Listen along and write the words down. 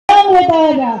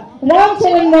with our Ram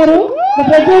Charan garu, the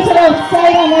producer of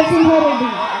Sye Raa Narasimha Reddy.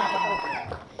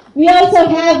 We also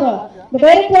have the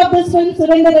director of this film,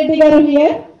 Surender Reddy garu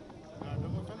here.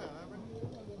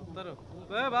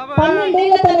 12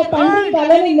 ఏళ్ల తన తండ్రి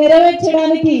కళని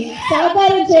నెరవేర్చడానికి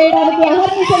సాకారం చేయడానికి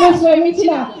అహర్నిశలు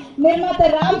శ్రమించిన నిర్మాత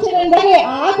రామ్ చరణ్ గారి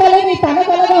ఆ కళని తన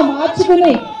కళగా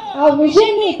మార్చుకుని ఆ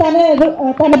విజన్ ని తన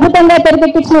అద్భుతంగా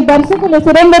తెరకెక్కించిన దర్శకులు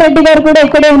సురేందర్ రెడ్డి గారు కూడా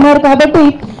ఇక్కడే ఉన్నారు కాబట్టి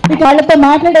ఇక వాళ్ళతో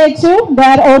మాట్లాడేయచ్చు. They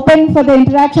are open for the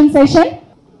interaction session.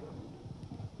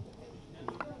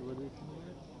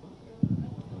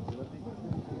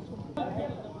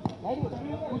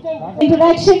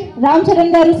 Introduction Ram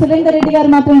Charan గారు, సురేందర్ రెడ్డి గారు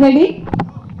మాత్రం రెడీ.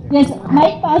 ఎస్,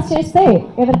 మైక్ పాస్ చేస్తే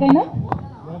ఎవరికైనా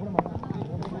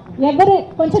ఎవరు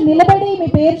కొంచెం నిలబడి మీ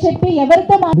పేరు చెప్పి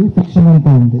ఎవరితో ఫిక్షన్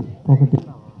అంతా ఉంది ఒకటి.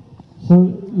 సో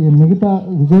ఈ మిగతా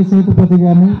విజయ్ సేతుపతి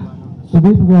కానీ,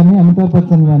 సుదీప్ కానీ, అమితాబ్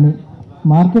బచ్చన్ కానీ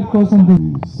మార్కెట్ కోసం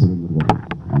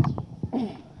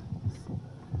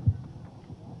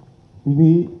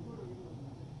ఇది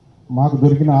మాకు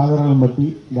దొరికిన ఆధారాలను బట్టి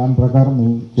దాని ప్రకారం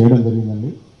మేము చేయడం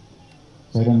జరిగిందండి.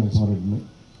 సయ్య రా నరసింహ రెడ్డిని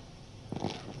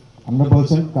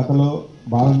 100% కథలో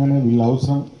భాగంగానే వీళ్ళ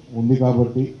అవసరం ఉంది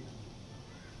కాబట్టి,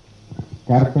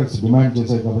 క్యారెక్టర్స్ డిమాండ్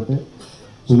చేశాయి కాబట్టి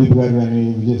సుదీప్ గారు కానీ,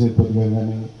 విజయ్ సేతుపతి గారు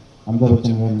కానీ, అమితాబ్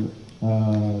బచ్చన్ గారిని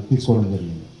తీసుకోవడం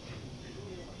జరిగింది.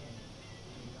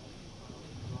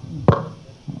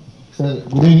 Sir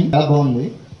good evening. చాలా బాగుంది.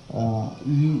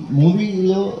 ఈ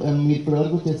మూవీలో మీరు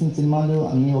ఇప్పటివరకు చేసిన సినిమాలు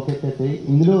అన్నీ ఒకేటైతే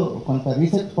ఇందులో కొంత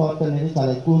రీసెర్చ్ పార్ట్ అనేది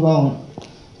చాలా ఎక్కువగా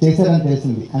చేశారని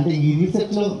తెలిసింది. అంటే ఈ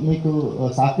రీసెర్చ్లో మీకు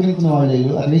సహకరించిన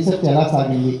వాళ్ళు ఆ రీసెర్చ్ ఎలా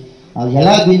సాగింది,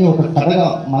 ఎలా దీన్ని ఒక కథగా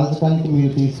మార్చడానికి మీరు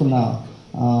తీసుకున్న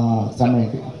శ్రమ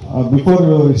ఏంటి? బిఫోర్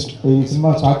ఈ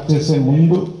సినిమా స్టార్ట్ చేసే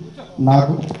ముందు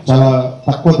నాకు చాలా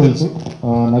తక్కువ తెలుసు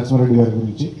నరసింహారెడ్డి గారి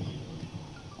గురించి.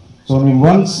 సో నేను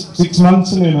 6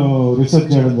 months నేను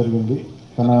రీసెర్చ్ చేయడం జరిగింది.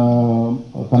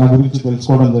 తన గురించి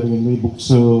తెలుసుకోవడం జరిగింది,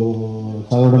 బుక్స్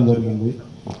చదవడం జరిగింది.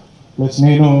 ప్లస్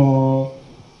నేను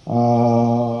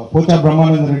పోచా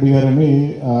బ్రహ్మానంద రెడ్డి గారని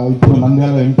ఇప్పుడు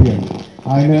నంద్యాల ఎంపీ అండి,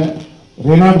 ఆయన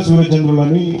రేనాడు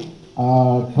సూర్యచంద్రులని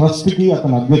ట్రస్ట్కి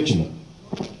అతను అధ్యక్షులు.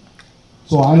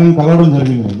 సో ఆయనను కలవడం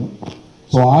జరిగింది నేను.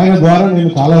 సో ఆయన ద్వారా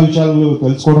నేను చాలా విషయాలు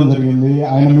తెలుసుకోవడం జరిగింది.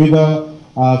 ఆయన మీద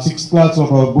 6th class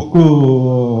ఒక బుక్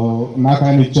నాకు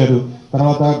ఆయన ఇచ్చారు.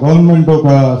 తర్వాత గవర్నమెంట్ ఒక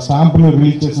స్టాంపుని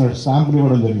రిలీజ్ చేసిన స్టాంపుని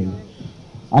ఇవ్వడం జరిగింది.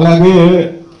 అలాగే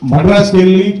మద్రాస్కి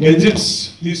వెళ్ళి గెజెట్స్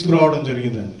తీసుకురావడం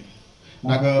జరిగిందండి.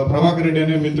 నాకు ప్రభాకర్ రెడ్డి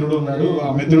అనే మిత్రుడు ఉన్నాడు. ఆ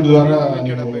మిత్రుడు ద్వారా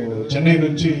నేను చెన్నై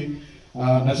నుంచి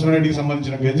నరసింహారెడ్డికి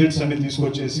సంబంధించిన గెజెట్స్ అన్ని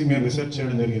తీసుకొచ్చేసి మేము రీసెర్చ్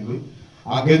చేయడం జరిగింది.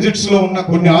 ఆ గెజెట్స్లో ఉన్న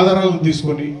కొన్ని ఆధారాలను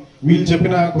తీసుకొని వీళ్ళు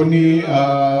చెప్పిన కొన్ని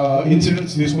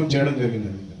ఇన్సిడెంట్స్ తీసుకొని చేయడం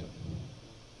జరిగిందండి.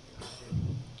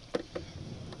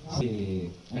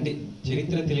 అంటే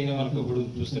చరిత్ర తెలియని వాళ్ళకి ఇప్పుడు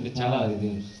చూస్తుంటే చాలా ఇది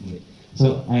వస్తుంది. సో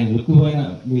ఆయన లుక్ పైన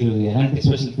మీరు ఎలాంటి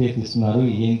స్పెషల్ కేర్ తీసుకున్నారు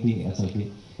ఏంటి అసలుకి,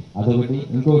 అదొకటి.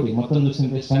 ఇంకొకటి మొత్తం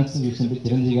చూస్తుంటే స్టంట్స్ చూస్తుంటే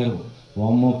చిరంజీవి గారు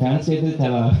వామ్మో ఫ్యాన్స్ అయితే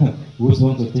చాలా గూస్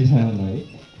బంప్స్ వచ్చేసానే ఉన్నాయి.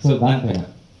 సో దానిపైన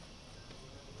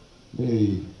అంటే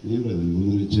ఏం లేదండి,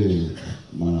 ముందు నుంచే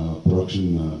మన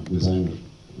ప్రొడక్షన్ డిజైనర్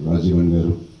రాజీవన్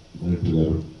గారు, డైరెక్టర్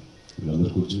గారు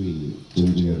వీళ్ళందరూ కూర్చొని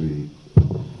చిరంజీవి గారి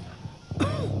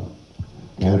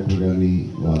క్యారెక్టర్ కానీ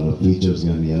వాళ్ళ ఫీచర్స్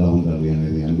కానీ ఎలా ఉండాలి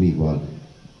అనేది అన్నీ వాళ్ళ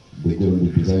దగ్గర ఉండి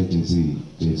డిజైన్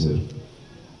చేశారు.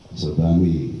 సో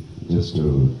దాన్ని జస్ట్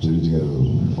చిరంజీవి గారు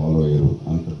ఫాలో అయ్యారు.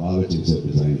 అంత బాగా చేశారు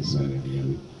డిజైన్స్ కానీ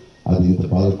అని. అది ఇంత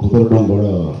బాగా కుదరడం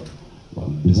కూడా,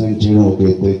 డిజైన్ చేయడం ఒక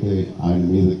ఎత్తు అయితే ఆయన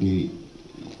మీదకి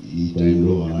ఈ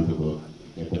టైంలో అలాంటి ఒక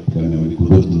గెటప్ కానీ అవన్నీ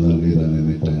కుదురుతుందా లేదా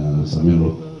అనే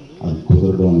సమయంలో అది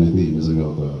కుదరడం అనేది నిజంగా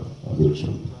ఒక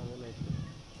అదృష్టం.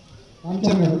 రామ్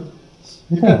చరణ్ గారు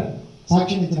ఇక్కడ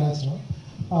సాక్షి నుంచి రాసిన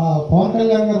పవన్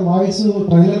కళ్యాణ్ గారు వాయిస్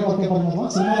ట్రైలర్ ఒకే పడినా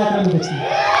సినిమా మాత్రమే వచ్చింది.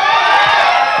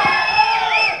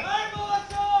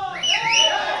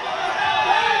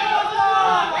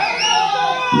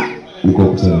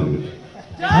 ఇంకొకసారి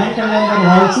పవన్ కళ్యాణ్ గారు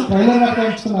వాయిస్ ట్రైలర్ వరకు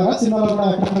ఇస్తున్నారా, సినిమాలో కూడా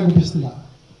ఎక్కడ వినిపిస్తుందా?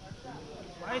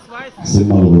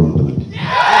 సినిమాలో కూడా ఉంటుంది.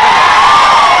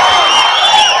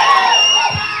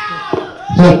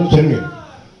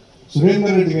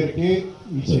 సురేందర్ రెడ్డి గారికి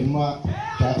ఈ సినిమా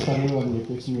చేస్తారు అని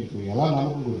చెప్పేసి మీకు ఎలా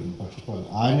నమ్మకం కుదిరింది? ఫస్ట్ ఆఫ్ ఆల్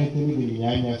ఆయన అయితే మీరు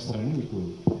న్యాయం చేస్తారని మీకు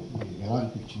ఎలా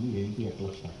అనిపించింది, ఏంటి, ఎట్లా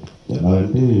స్టార్ట్? ఎలా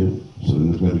అంటే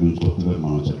సురేందర్ గారి గురించి కొత్తగా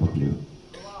మనం చెప్పట్లేదు.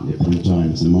 ఎప్పటి నుంచో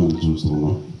ఆయన సినిమాలు చూస్తూ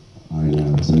ఉన్నాం, ఆయన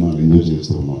సినిమాలు ఎంజాయ్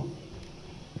చేస్తూ ఉన్నాం.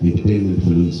 ఎంటర్టైన్మెంట్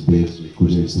ఫిల్మ్స్ బేస్ ఎక్కువ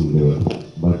చేస్తూ ఉండేవారు.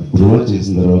 బట్ ధ్రువ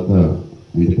చేసిన తర్వాత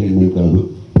ఎంటర్టైన్మెంట్ కాదు,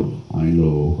 ఆయనలో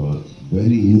ఒక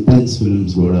వెరీ ఇంటెన్స్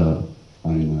ఫిల్మ్స్ కూడా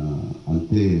ఆయన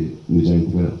అంతే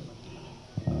నిజాయితీగా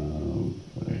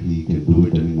ఈ కెన్ డూ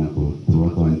ఇట్ అని నాకు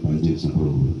ధ్రువతో ఆయన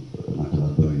పనిచేసినప్పుడు నాకు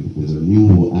న్యూ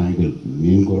యాంగిల్,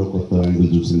 నేను కూడా కొత్త యాంగిల్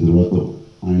చూసిన తర్వాత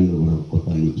ఆయన కూడా కొత్త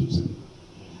యాంగిల్ చూశాను.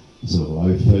 సో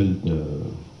ఐ ఫెల్ట్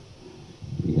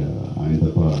ఇక ఆయన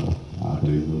తప్ప ఆ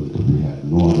టైంలో we had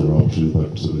no other option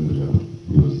but Surendra గారు.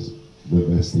 It was the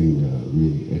best thing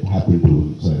it happen to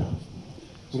Sye Raa.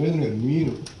 Surendra గారు,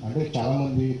 మీరు అంటే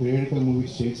చాలామంది పీరియాడికల్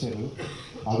మూవీస్ చేశారు,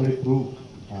 ఆల్రెడీ ప్రూవ్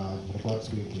రికార్డ్స్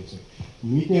క్రియేట్ చేశారు.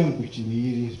 మీకేమనిపించింది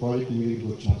ఈ ప్రాజెక్ట్ మీ దగ్గరికి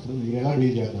వచ్చినప్పుడు మీరు ఎలా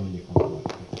డీల్ చేద్దామని చెప్పారు?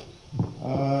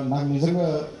 నాకు నిజంగా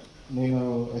నేను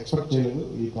ఎక్స్పెక్ట్ చేయలేదు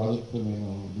ఈ ప్రాజెక్ట్ నేను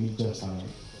డీల్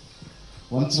చేస్తానని.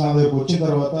 వన్స్ నా దగ్గరకు వచ్చిన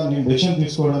తర్వాత నేను డెసిషన్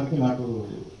తీసుకోవడానికి నాకు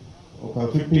ఒక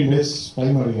 15 days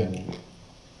టైం అడిగాను.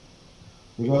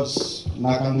 బికాస్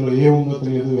నాకు అందులో ఏముందో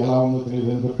తెలియదు, ఎలా ఉందో తెలియదు.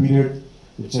 ఎందుకంటే period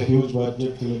it's a huge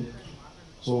budget film.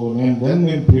 So నేను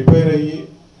ప్రిపేర్ అయ్యి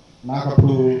నాకు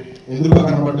అప్పుడు ఎదురుగా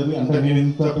కనబడ్డది. అంటే నేను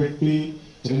ఇంత పెట్టి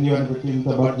చిరంజీవి అని పెట్టి ఇంత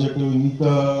బడ్జెట్ ఇంత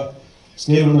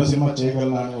స్కేల్ ఉన్న సినిమా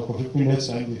చేయగలనా అని ఒక 15 days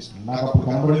టైం తీసుకున్నాను. నాకు అప్పుడు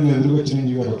కనబడింది ఎదురుగా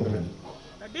చిరంజీవి గారు ఒకరండి.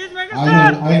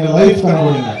 ఆయన లైఫ్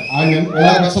కనబడింది, ఆయన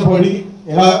ఎలా కష్టపడి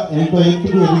ఎలా ఎంత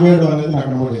ఎత్తుకు ఎదిగాడు అనేది నాకు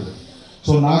కనబడింది.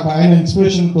 సో నాకు ఆయన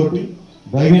ఇన్స్పిరేషన్ తోటి,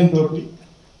 ధైర్యంతో,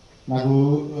 నాకు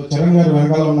చరణ్ గారు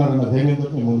వెనకాల ఉన్నారన్న ధైర్యంతో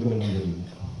నేను ముందుకు వెళ్ళడం జరిగింది.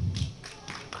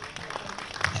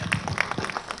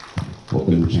 ఒక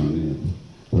నిమిషం అండి.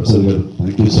 ప్రసాద్ గారు,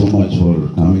 thank you so much for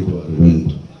coming to our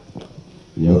event.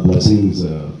 Your blessings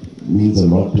means a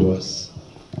lot to us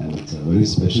and it's a very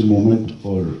special moment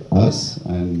for us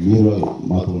and మీరు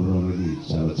మాకు ఉండడం అనేది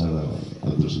చాలా చాలా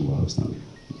అదృష్టంగా భావిస్తాను.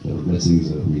 Your blessings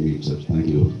we need, sir. Thank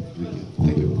you.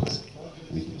 Thank you.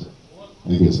 Thank you, sir.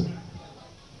 Thank you, sir.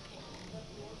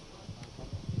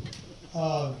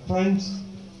 Friends,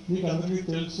 మీకు అందరికీ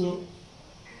తెలుసు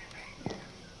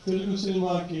తెలుగు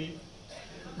సినిమాకి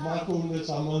మాకు ఉండే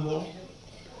సంబంధం,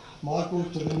 మాకు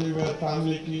చిరంజీవి గారి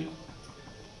ఫ్యామిలీకి.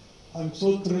 I'm so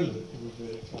thrilled to be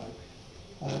very Frank.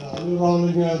 ఆయన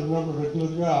అల్లు గారు ఉన్నప్పుడు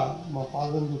రెగ్యులర్గా మా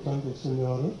ఫాదర్ చూడటానికి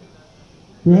వస్తుండేవారు.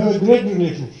 We have a great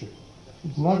relationship.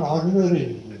 It's not ordinary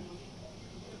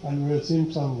and we have seen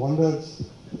some wonders.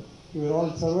 We are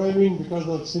all surviving because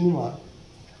of cinema.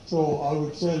 So I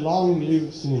would say long live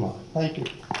cinema. Thank you.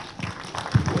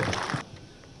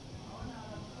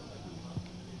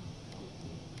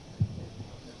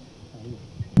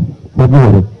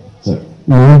 Sir,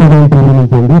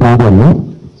 రాబోయే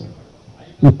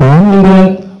ఈ pan India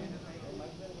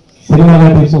సినిమాగా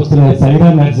తీసుకొస్తున్న సైరా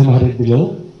నరసింహారెడ్డిలో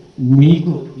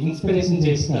మీకు inspiration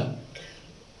చేసిన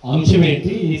అంశం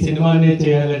ఏంటి? ఈ సినిమానే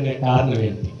చేయాలనే కారణం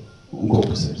ఏంటి?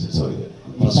 ఇంకొకసారి సారీ.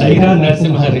 సైరా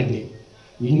నరసింహారెడ్డి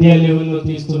ఇండియా లెవెల్లో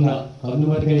తీస్తున్న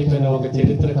కన్నుమరుగైపోయిన ఒక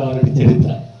చరిత్రకారుడి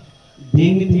చరిత్ర,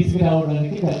 దీన్ని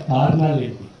తీసుకురావడానికి కారణాలు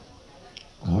ఏంటి?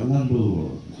 కారణాలు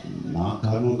నా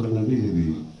కారణం కదండి, ఇది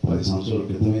 10 సంవత్సరాల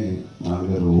క్రితమే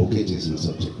నాన్నగారు ఓకే చేసిన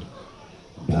సబ్జెక్ట్.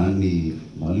 దాన్ని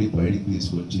మళ్ళీ బయటికి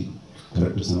తీసుకొచ్చి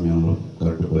కరెక్ట్ సమయంలో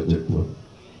కరెక్ట్ బడ్జెట్లో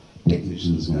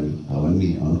టెక్నీషియన్స్ కానీ అవన్నీ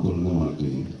అనుకూలంగా మనకి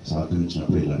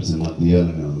సహకరించినప్పుడు ఇలాంటి సినిమా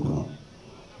తీయాలని అనుకున్నాం.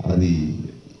 అది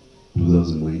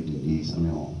 2019 ఈ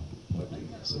సమయం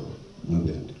పట్టింది. సో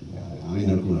అంతే అండి, ఆయన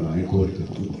అనుకున్నారు, ఆయన కోరిక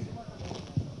నుంచి.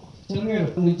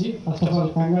 First of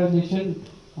all congratulation.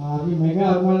 అది మెగా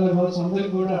అభిమానుల కోసం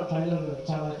అందరికీ కూడా ట్రైలర్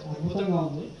చాలా అద్భుతంగా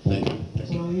ఉంది.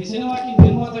 సో ఈ సినిమాకి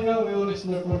నిర్మాతగా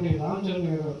వ్యవహరిస్తున్నటువంటి రామ్ చరణ్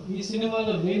గారు ఈ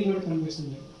సినిమాలో మెయిన్ లోడ్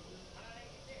కనిపిస్తుంది.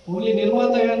 ఓన్లీ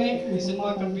నిర్మాతగానే ఈ సినిమా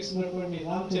కనిపిస్తున్నటువంటి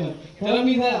రామ్ చరణ్ తెర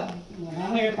మీద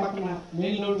నాన్నగారి పక్కన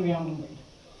మెయిన్ లోడ్ ఏమన్నా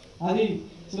అది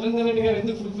సురేందర్ రెడ్డి గారు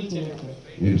ఎందుకు ఫుల్ఫిల్ చేయలేకపోయారు?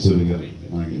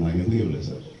 నాకు ఎందుకు ఇవ్వలేదు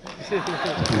సార్,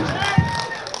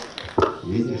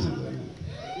 ఏం చేశాను సార్?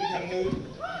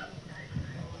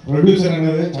 ప్రొడ్యూసర్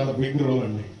అనేది చాలా బిగ్ రోల్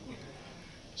అండి.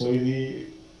 సో ఇది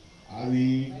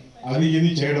ఇది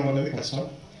చేయడం అనేది కష్టం.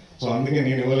 సో అందుకే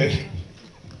నేను ఇవ్వలేదు.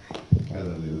 కాదు,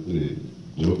 అది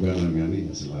జోక్గానే కానీ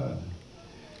అసలు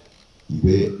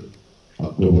ఇదే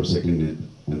అక్టోబర్ 2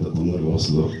 ఎంత తొందరగా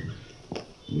వస్తుందో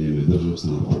నేను ఎదురు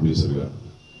చూస్తున్నాను ప్రొడ్యూసర్గా.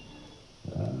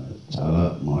 చాలా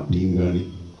మా టీం కానీ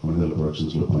కొనిదెల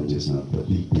ప్రొడక్షన్స్లో పనిచేసిన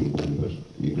ప్రతి team member,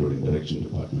 including direction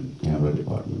department, camera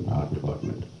department, art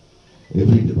department,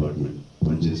 every department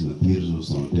పనిచేసిన తీరు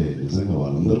చూస్తూ ఉంటే నిజంగా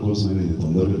వాళ్ళందరి కోసమైనా ఇది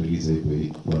తొందరగా రిలీజ్ అయిపోయి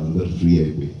వాళ్ళందరూ ఫ్రీ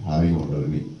అయిపోయి హాయిగా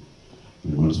ఉండాలని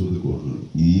నేను మనస్ఫూర్తి కోరుతున్నాను.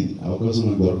 ఈ అవకాశం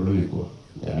నాకు దొరకడం ఎక్కువ,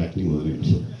 యాక్టింగ్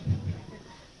వదిలేండి.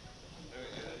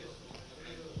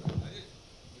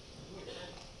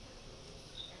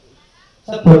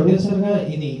 సార్, ప్రొడ్యూసర్గా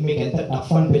ఇది మీకు ఎంత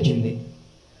టఫ్ అనిపించింది?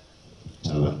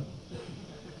 చాలా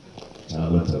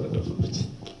చాలా చాలా టఫ్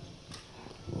అనిపించింది.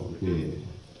 ఒకటి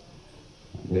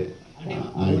అంటే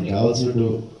ఆయనకు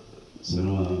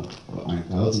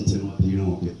కావాల్సిన సినిమా తీయడం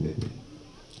ఒక ఎత్తే,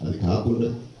 అది కాకుండా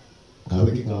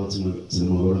కథకి కావాల్సిన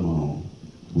సినిమా కూడా మనం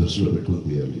దృష్టిలో పెట్టుకుని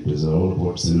తీయాలి. It is all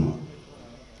about cinema.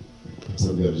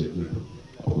 Sir గారు చెప్పినట్టు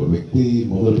ఒక వ్యక్తి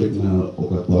మొదలుపెట్టిన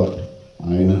ఒక థాట్,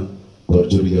 ఆయన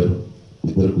పర్జుడి గారు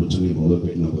ఇద్దరు కూర్చొని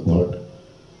మొదలుపెట్టిన ఒక థాట్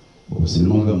ఒక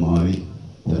సినిమాగా మారి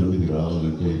తెర మీదకి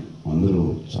రావాలంటే అందరూ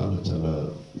చాలా చాలా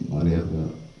మర్యాదగా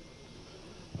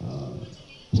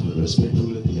చాలా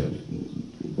రెస్పెక్ట్ఫుల్గా తీయాలి.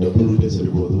 డబ్బులు ఉంటే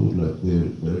సరిపోదు, లేకపోతే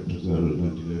డైరెక్టర్ గారు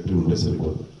ఇలాంటి డైరెక్టర్ ఉంటే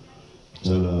సరిపోదు.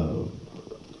 చాలా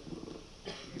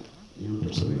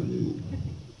ఏమంటారు సార్ అది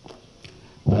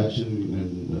ప్యాషన్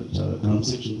అండ్ చాలా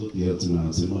క్రమశిక్షణతో తీయాల్సిన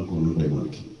సినిమాలు కొన్ని ఉంటాయి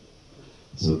మనకి.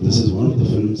 So this is one of the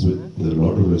films with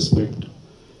lot of respect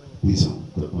తీసాం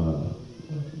తప్ప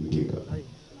ఇంకేకా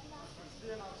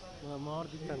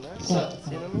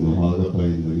బాగా పై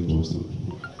చూస్తాం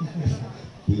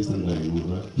తీస్తాను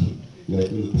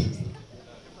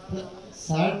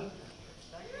సార్.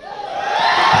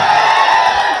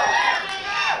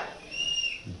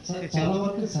 చాలా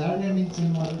వరకు సాడ్ ఎండింగ్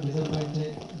సినిమాలు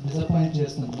డిసప్పాయింట్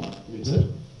చేస్తున్నాం.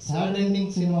 సాడ్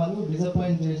ఎండింగ్ సినిమాలు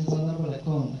డిసప్పాయింట్ చేసిన సందర్భాలు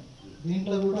ఎక్కువ ఉన్నాయి.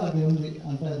 దీంట్లో కూడా అది ఉంది,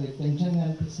 అంటే అది టెన్షన్గా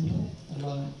అనిపిస్తుంది.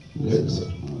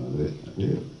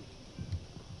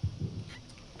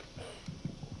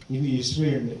 ఇది హిస్టరీ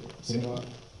అండి సినిమా.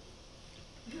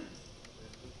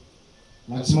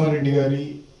 నరసింహారెడ్డి గారి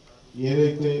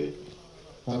ఏదైతే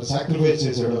తను సాక్రిఫైస్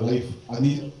చేశాడో లైఫ్,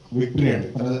 అది విక్టరీ అండి.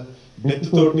 తన డెత్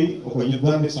తోటి ఒక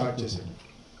యుద్ధాన్ని స్టార్ట్ చేశాడు.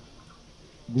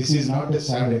 This is not a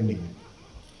sad ending.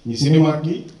 ఈ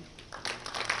సినిమాకి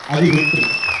అది విక్టరీ.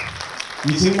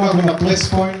 ఈ సినిమాకు ఉన్న ప్లస్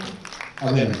పాయింట్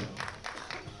అదేనండి.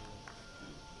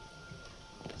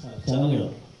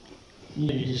 ఈ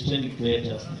హిస్టరీని క్రియేట్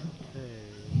చేస్తాను.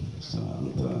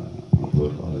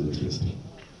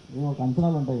 ఒక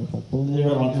అంచనాలు ఉంటాయి సార్.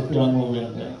 151 మూవీ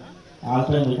అంటే ఆల్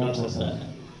టైమ్ రికార్డ్స్ వస్తాయి.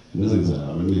 నిజంగా సార్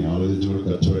అవన్నీ ఆలోచించి కూడా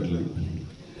ఖర్చు పెట్టలేదు.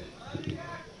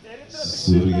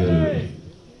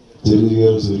 చిరంజీవి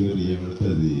గారు ఏం పెడితే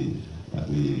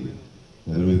అది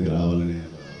తెర మీదకి రావాలనే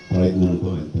ప్రయత్నంతో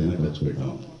ఎంతైనా ఖర్చు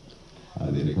పెట్టాం.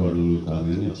 అది రికార్డులు కాదు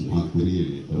కానీ అసలు నాకు తిరిగి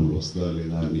డబ్బులు వస్తుందా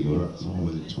లేదా అని కూడా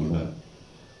ఆలోచించకుండా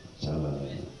చాలా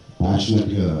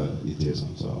ప్యాషనెట్గా ఇది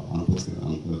చేసాం. సో అంత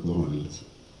దూరం వెళ్ళదు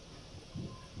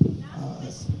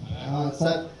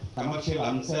సార్. కమర్షియల్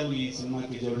అంశాలు ఈ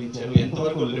సినిమాకి జోడించారు.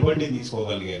 ఎంతవరకు లిబర్టీ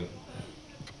తీసుకోగలిగారు?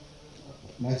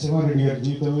 నరసింహారెడ్డి గారి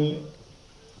జీవితమే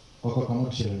ఒక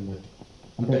కమర్షియల్ అండి.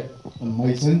 అంటే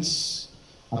మై సెన్స్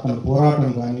అతని పోరాటం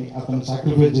కానీ అతను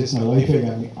సాక్రిఫైస్ చేసిన లైఫే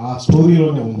కానీ ఆ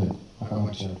స్టోరీలోనే ఉందండి ఆ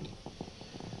కమర్షియాలిటీ.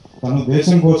 తను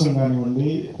దేశం కోసం కానివ్వండి,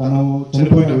 తను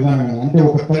చనిపోయిన విధానం కానీ, అంటే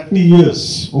ఒక 30 years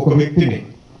ఒక వ్యక్తిని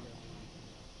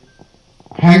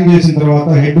హ్యాంగ్ చేసిన తర్వాత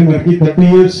హెడ్ నరికి 30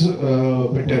 years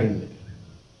పెట్టారండి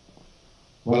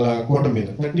వాళ్ళ కోట మీద.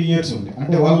 30 years ఉంది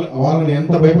అంటే వాళ్ళని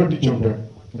ఎంత భయపట్టించి ఉంటాడు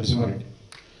నరసింహారెడ్డి.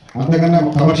 అంతకన్నా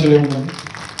కమర్షియల్ ఏముందండి.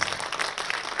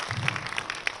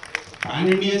 పాన్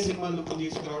ఇండియా సినిమాలు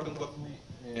తీసుకురావడం కోసమే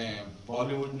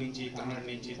బాలీవుడ్ నుంచి, కన్నడ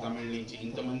నుంచి, తమిళ నుంచి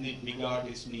ఇంతమంది బిగ్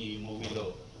ఆర్టిస్ట్ని ఈ మూవీలో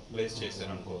ప్లేస్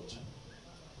చేశారు అనుకోవచ్చు.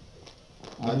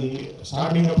 అది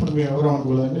స్టార్టింగ్ అప్పుడు మేము ఎవరు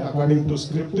అనుకోలేదండి. అకార్డింగ్ టు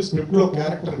స్క్రిప్ట్లో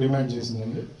క్యారెక్టర్ డిమాండ్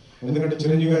చేసిందండి. ఎందుకంటే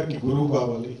చిరంజీవి గారికి గురువు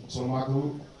కావాలి. సో మాకు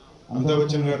అమితాబ్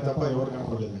బచ్చన్ గారు తప్ప ఎవరు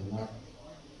కనపడలేదండి నాకు.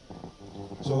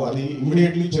 సో అది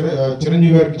ఇమీడియట్లీ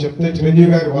చిరంజీవి గారికి చెప్తే చిరంజీవి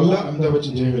గారి వల్ల అమితాబ్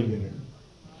బచ్చన్ చేయగలిగారండి.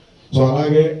 సో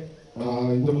అలాగే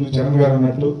ఇంతకుముందు చరణ్ గారు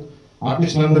అన్నట్టు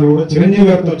ఆర్టిస్టులందరూ కూడా చిరంజీవి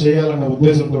గారితో చేయాలన్న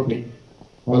ఉద్దేశంతో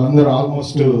వాళ్ళందరూ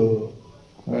ఆల్మోస్ట్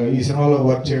ఈ సినిమాలో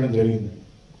వర్క్ చేయడం జరిగింది.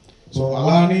 సో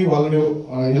అలా అని వాళ్ళని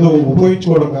ఏదో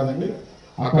ఉపయోగించుకోవడం కాదండి,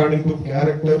 అకార్డింగ్ టు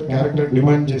క్యారెక్టర్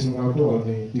డిమాండ్ చేసింది కాబట్టి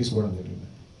వాళ్ళని తీసుకోవడం జరిగింది.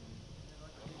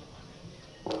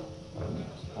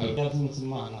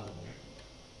 సినిమా అన్నారు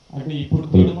అంటే ఇప్పుడు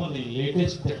కూడా మరి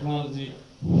లేటెస్ట్ టెక్నాలజీ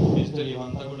డిజిటల్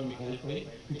ఇవంతా కూడా మీకు హెల్ప్ అయ్యి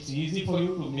it's easy for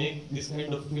you to make this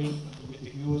kind of film with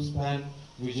huge span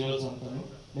visuals అంటాను,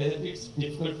 లేదంటే ఇట్స్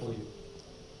డిఫికల్ట్ ఫర్ యూ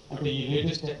అంటే ఈ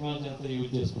లేటెస్ట్ టెక్నాలజీ అంతా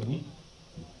యూజ్ చేసుకొని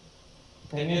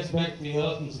 10 years బ్యాక్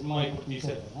తీయాల్సిన సినిమా ఇప్పుడు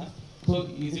తీశారు కదా. So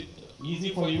is it easy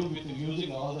for you with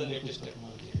using all the latest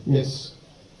technology? Yes,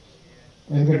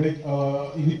 ఎందుకంటే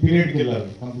ఇది పీరియడ్కి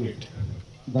వెళ్ళాలి కంప్లీట్.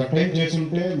 దట్ టైం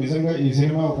చేస్తుంటే నిజంగా ఈ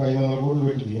సినిమా ఒక 500 కోట్లు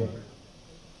పెట్టి తీయాలి.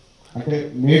 అంటే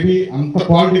మేబీ అంత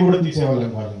క్వాలిటీ కూడా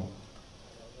తీసేవాళ్ళం కాదు.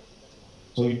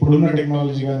 సో ఇప్పుడున్న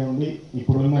టెక్నాలజీ కానివ్వండి,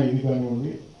 ఇప్పుడున్న ఇది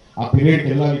కానివ్వండి, ఆ పీరియడ్కి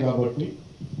వెళ్ళాలి కాబట్టి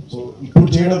సో ఇప్పుడు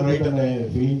చేయడం రైట్ అనే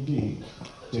ఫీలింగ్కి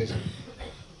చేశాను.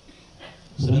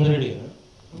 సురేందర్ రెడ్డి గారు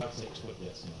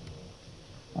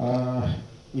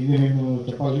ఇది నేను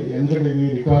చెప్పాలి, ఎందుకంటే ఇది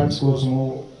రికార్డ్స్ కోసము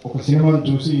ఒక సినిమాను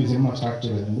చూసి ఈ సినిమా స్టార్ట్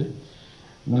చేయలేదండి.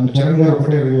 నన్ను చరణ్ గారు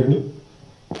ఒకటే అడిగాడు,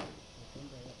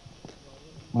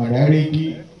 మా డాడీకి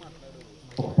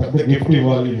ఒక పెద్ద గిఫ్ట్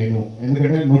ఇవ్వాలి నేను,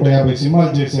 ఎందుకంటే 150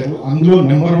 సినిమాలు చేశారు, అందులో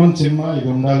నెంబర్ 1 సినిమా ఇది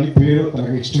ఉండాలి, పేరు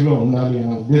తనకి హిస్టరీలో ఉండాలి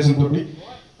అనే ఉద్దేశంతో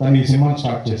తను ఈ సినిమాని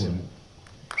స్టార్ట్ చేశాను.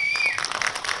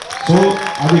 సో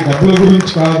అది డబ్బుల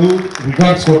గురించి కాదు,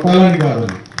 రికార్డ్స్ కొట్టాలని కాదు,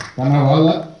 తన వాళ్ళ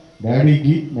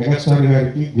డాడీకి మెగాస్టార్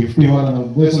గారికి గిఫ్ట్ ఇవ్వాలనే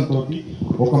ఉద్దేశంతో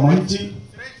ఒక మంచి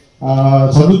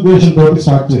సదుద్దేశంతో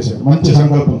స్టార్ట్ చేశాడు, మంచి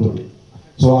సంకల్పంతో.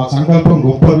 సో ఆ సంకల్పం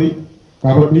గొప్పది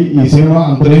కాబట్టి ఈ సినిమా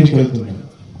అంత రేంజ్కి వెళ్తుంది.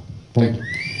 Thank you.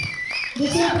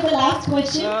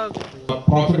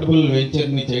 ప్రాఫిటబుల్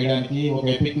వెంచర్ని చేయడానికి, ఒక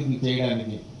ఎపిక్ని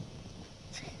చేయడానికి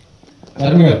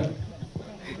చరణ్ గారు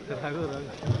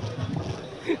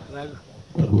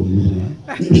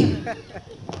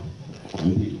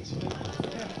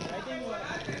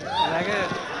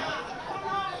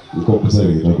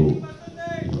ఇంకొకసారి రఘు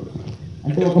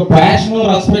అంటే ఒక ప్యాషన్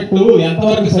రెస్పెక్ట్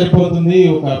ఎంతవరకు సరిపోతుంది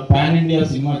ఒక పాన్ ఇండియా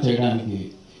సినిమా చేయడానికి,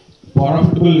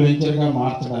 ప్రాఫిటబుల్ వెంచర్గా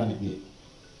మార్చడానికి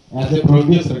యాజ్ ఏ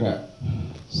ప్రొడ్యూసర్గా?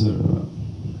 సార్,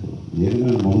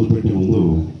 ఏదైనా మొదలుపెట్టే ముందు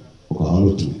ఒక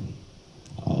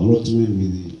ఆలోచనే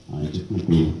మీది. ఆయన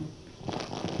చెప్పినట్టు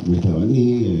మీకు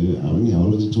అవన్నీ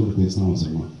ఆలోచించుకుంటూ తీస్తున్నాం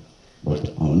సినిమా. బట్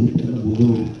అవన్నిటికన్నా ముందు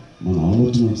మన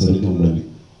ఆలోచన సరిగ్గా ఉండాలి,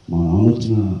 మన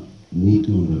ఆలోచన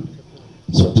నీట్గా ఉండాలి,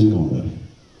 స్వచ్ఛంగా ఉండాలి.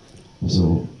 సో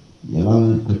ఎలా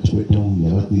ఖర్చు పెట్టాము,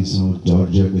 ఎలా తీసాం,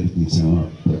 జార్జియా పెట్టి తీసామా,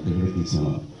 ఎక్కడ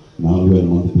తీసామా, 4,000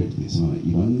 మంది పెట్టి తీసామా,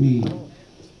 ఇవన్నీ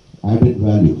యాడెడ్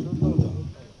వాల్యూ అంతా.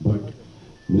 బట్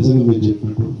నిజంగా మీరు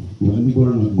చెప్పినట్టు ఇవన్నీ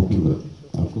కూడా నాకు ముఖ్యం కాదు.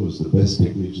 అఫ్కోర్స్ ద బెస్ట్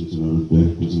టెక్నీషియన్స్ ఉన్నారు,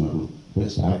 డైరెక్టర్స్ ఉన్నారు,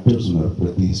 బెస్ట్ యాక్టర్స్ ఉన్నారు,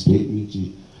 ప్రతి స్టేట్ నుంచి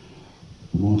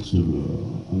మోస్ట్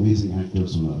అమేజింగ్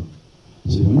యాక్టర్స్ ఉన్నారు.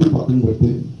 సో ఇవన్నీ పక్కన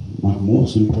పెడితే నాకు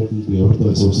మోస్ట్ ఇంపార్టెంట్ ఎవరితో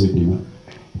అసోసియేట్ అయినా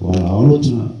వాళ్ళ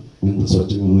ఆలోచన ఎంత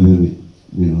స్వచ్ఛంగా ఉన్నదని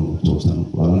నేను చూస్తాను.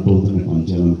 అలాంటి వాళ్ళతో నేను పని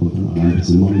చేయాలనుకుంటున్నాను, అలాంటి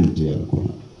సినిమాలు నేను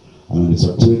చేయాలనుకున్నాను. అలాంటి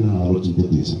స్వచ్ఛమైన ఆలోచనతో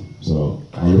తీసాను. సో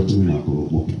ఆలోచన నాకు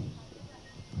ముఖ్యం.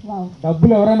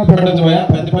 డబ్బులు ఎవరైనా పెట్టచ్చు,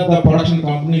 పెద్ద పెద్ద ప్రొడక్షన్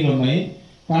కంపెనీలు ఉన్నాయి,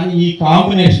 కానీ ఈ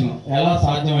కాంబినేషన్ ఎలా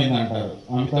సాధ్యమైంది అంటారు?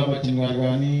 అమితాబ్ బచ్చన్ గారు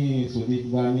కానీ, సుదీప్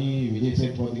కానీ, విజయ్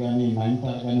సేతుపతి కానీ,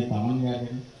 నయనతార కానీ, తమన్నా కానీ,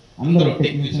 అందరూ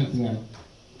టెక్నీషియన్స్ కానీ,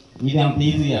 ఇది అంత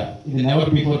ఈజీగా? ఇది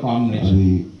నెవర్ బిఫోర్ కాంబినేషన్.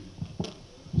 అది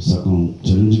సగం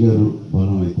చిరంజీవి గారు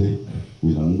బలం అయితే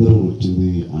వీళ్ళందరూ వచ్చింది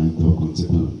ఆయనతో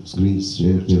కాన్సెప్ట్, స్క్రీన్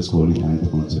షేర్ చేసుకోవాలి ఆయనతో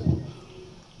కాన్సెప్ట్.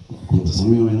 కొంత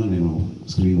సమయమైనా నేను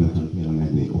స్క్రీన్ మీద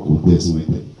కనిపించాలనేది ఒక ఉద్దేశం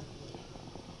అయితే,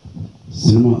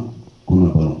 సినిమా కొన్న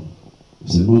బలం,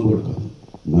 సినిమా కూడా కాదు,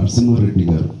 నరసింహారెడ్డి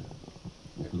గారు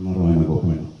ఎక్కడున్నారో ఆయన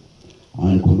గొప్పమైన,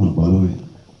 ఆయనకున్న బలమే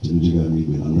చిరంజీవి గారిని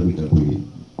వీళ్ళందరినీ కలిపి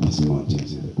ఈ సినిమా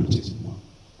చేసేటట్టు చేసింది.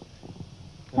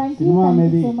 సినిమా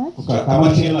అనేది ఒక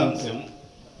కమర్షియల్ అంశం.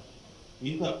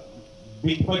 ఇంత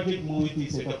బిగ్ బడ్జెట్ మూవీ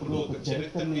తీసేటప్పుడు ఒక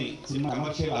చరిత్రని, సినిమా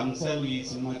కమర్షియల్ అంశాలు ఈ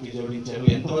సినిమాకి జోడించారు.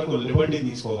 ఎంతవరకు లిబర్టీ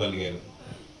తీసుకోగలిగారు?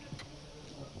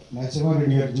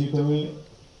 నరసింహారెడ్డి గారి జీవితమే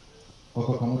ఒక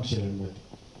కమర్షియల్ అండి.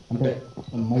 అంటే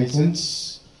మై సెన్స్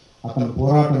అతని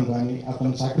పోరాటం కానీ,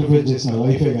 అతను సాక్రిఫైస్ చేసిన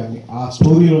లైఫే కానీ ఆ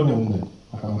స్టోరీలోనే ఉందండి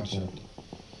ఆ కమర్షియాలిటీ.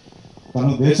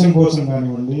 తను దేశం కోసం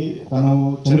కానివ్వండి, తను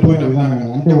చనిపోయిన విధానం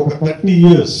కానీ, అంటే ఒక 30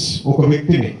 years ఒక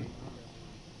వ్యక్తిని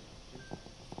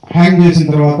హ్యాంగ్ చేసిన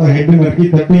తర్వాత హెడ్ నరికి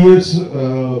 30 years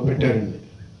పెట్టారండి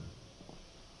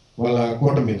వాళ్ళ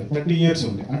కోట మీద. 30 years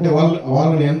ఉంది అంటే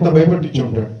వాళ్ళని ఎంత భయపట్టించి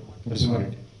ఉంటాడు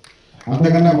నరసింహారెడ్డి.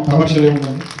 అంతకన్నా కమర్షియల్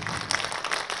ఏముందండి?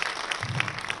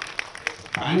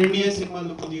 పాన్ ఇండియా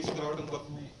సినిమాలు తీసుకురావడం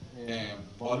కోసమే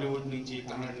బాలీవుడ్ నుంచి,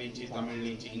 కన్నడ నుంచి, తమిళ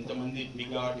నుంచి ఇంతమంది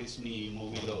బిగ్ ఆర్టిస్ట్ని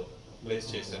మూవీలో ప్లేస్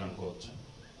చేశారు అనుకోవచ్చు.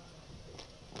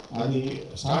 అది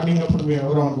స్టార్టింగ్ అప్పుడు మేము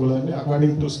ఎవరు అనుకోలేదండి.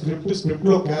 అకార్డింగ్ టు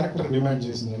స్క్రిప్ట్లో క్యారెక్టర్ డిమాండ్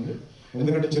చేసిందండి.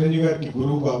 ఎందుకంటే చిరంజీవి గారికి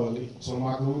గురువు కావాలి. సో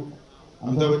మాకు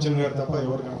అమితాబ్ బచ్చన్ గారు తప్ప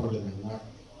ఎవరు కనపడలేదండి నాకు.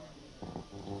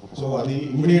 సో అది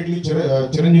ఇమీడియట్లీ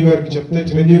చిరంజీవి గారికి చెప్తే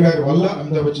చిరంజీవి గారి వల్ల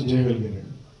అమితాబ్ బచ్చన్ చేయగలిగారు.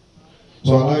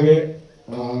 సో అలాగే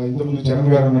ఇంతకుముందు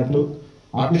చరణ్ గారు అన్నట్టు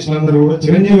ఆర్టిస్టులు అందరూ కూడా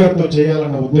చిరంజీవి గారితో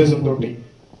చేయాలన్న ఉద్దేశంతో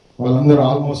వాళ్ళందరూ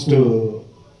ఆల్మోస్ట్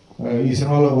ఈ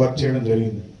సినిమాలో వర్క్ చేయడం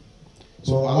జరిగింది.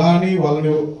 సో అలా అని వాళ్ళని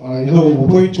ఏదో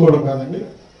ఉపయోగించుకోవడం కాదండి,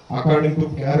 అకార్డింగ్ టు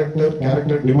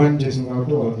క్యారెక్టర్ డిమాండ్ చేసింది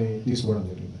కాబట్టి వాళ్ళని తీసుకోవడం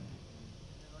జరిగింది.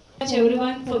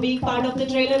 Everyone for being part of the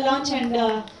trailer launch and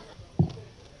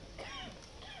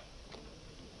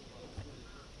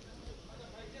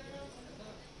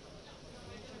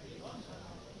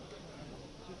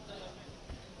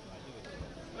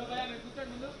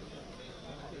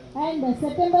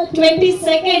September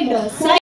 22nd